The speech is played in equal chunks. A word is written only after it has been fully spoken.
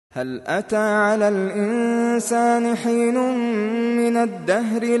هل أتى على الإنسان حين من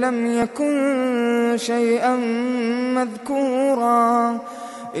الدهر لم يكن شيئا مذكورا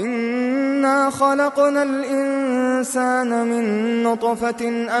إنا خلقنا الإنسان من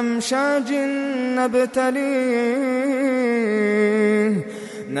نطفة أمشاج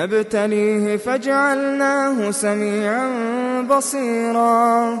نبتليه فجعلناه سميعا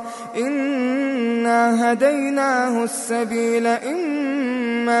بصيرا إنا هديناه السبيل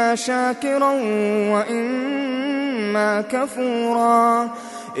إما شاكرا وإما كفورا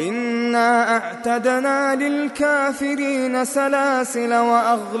إنا أعتدنا للكافرين سلاسل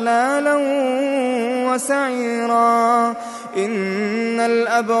وأغلالا وسعيرا إن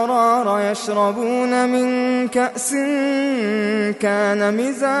الأبرار يشربون من كأس كان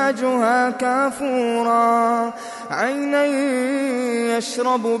مزاجها كافورا عينا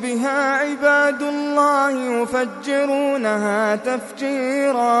يشرب بها عباد الله يفجرونها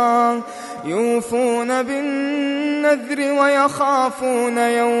تفجيرا يوفون بالنذر ويخافون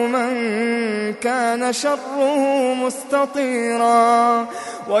يوما كان شره مستطيرا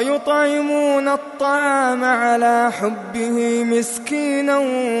ويطعمون الطعام على حبه مسكينا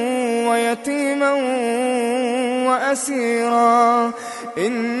ويتيما وأسيرا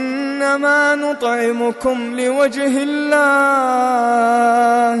إنما نطعمكم لوجه الله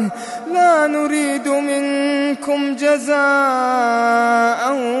لا نريد منكم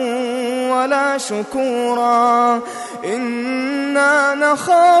جزاء ولا شكورا إنا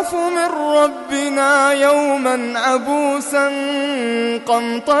نخاف من ربنا يوما عبوسا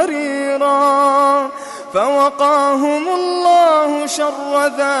قمطريرا فوقاهم الله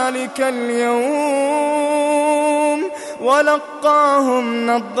شر ذلك اليوم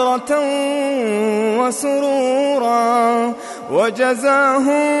ولقاهم نضرة وسرورا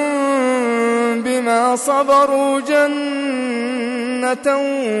وجزاهم بما صبروا جنة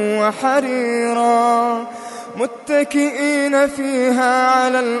وحريرا متكئين فيها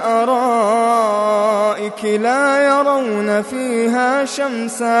على الأرائك لا يرون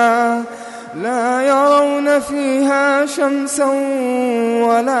فيها شمسا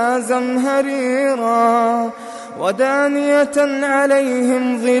ولا زمهريرا ودانية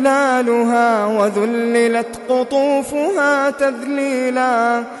عليهم ظلالها وذللت قطوفها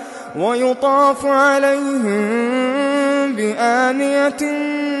تذليلا ويطاف عليهم بآنية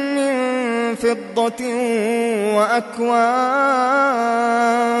من فضة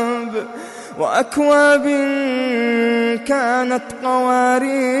وأكواب كانت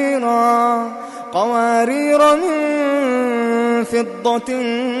قوارير من فضة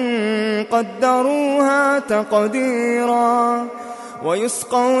قدروها تقديرا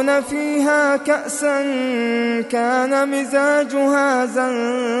ويسقون فيها كأسا كان مزاجها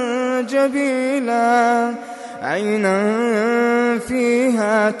زنجبيلا عينا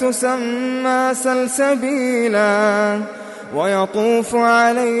فيها تسمى سلسبيلا ويطوف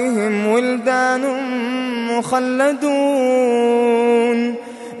عليهم ولدان مخلدون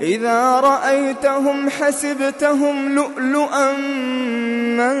إذا رأيتهم حسبتهم لؤلؤا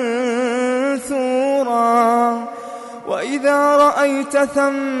منثورا وإذا رأيت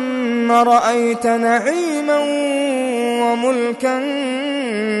ثم رأيت نعيما وملكا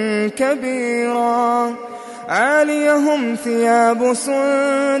كبيرا عاليهم ثياب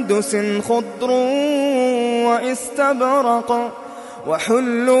سندس خضر واستبرق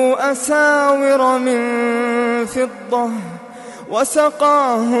وحلوا أساور من فضة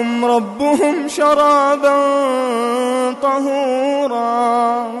وسقاهم ربهم شرابا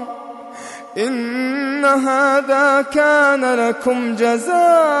طهورا إن هذا كان لكم جزاء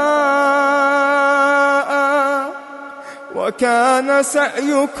وكان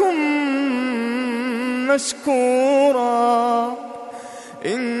سعيكم مشكورا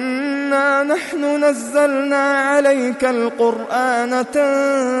إنا نحن نزلنا عليك القرآن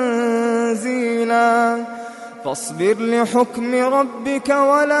تنزيلا فاصبر لحكم ربك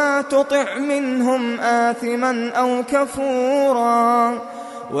ولا تطع منهم آثما أو كفورا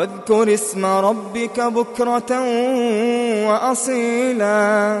واذكر اسم ربك بكرة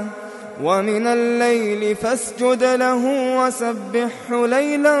وأصيلا ومن الليل فاسجد له وسبحه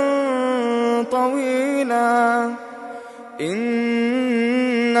ليلا طويلا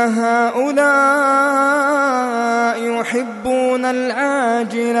إن هؤلاء يحبون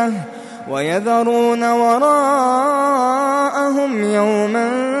العاجلة ويذرون وراءهم يوما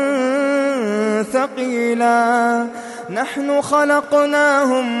ثقيلا نحن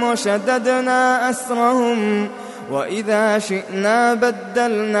خلقناهم وشددنا أسرهم وإذا شئنا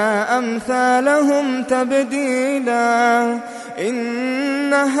بدلنا أمثالهم تبديلا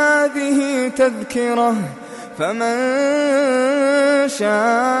إن هذه تذكرة فمن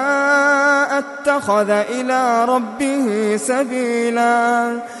شاء اتخذ إلى ربه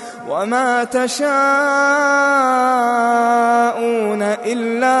سبيلا وما تشاءون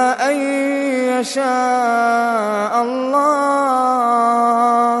إلا أن يشاء الله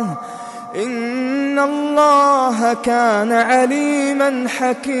إن الله كان عليما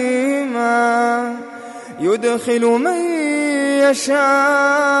حكيما يدخل من يشاء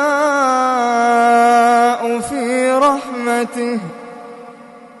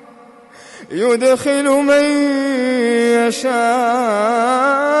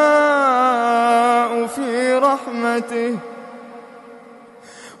في رحمته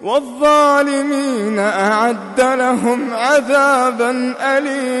والظالمين أعد لهم عذابا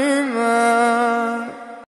أليما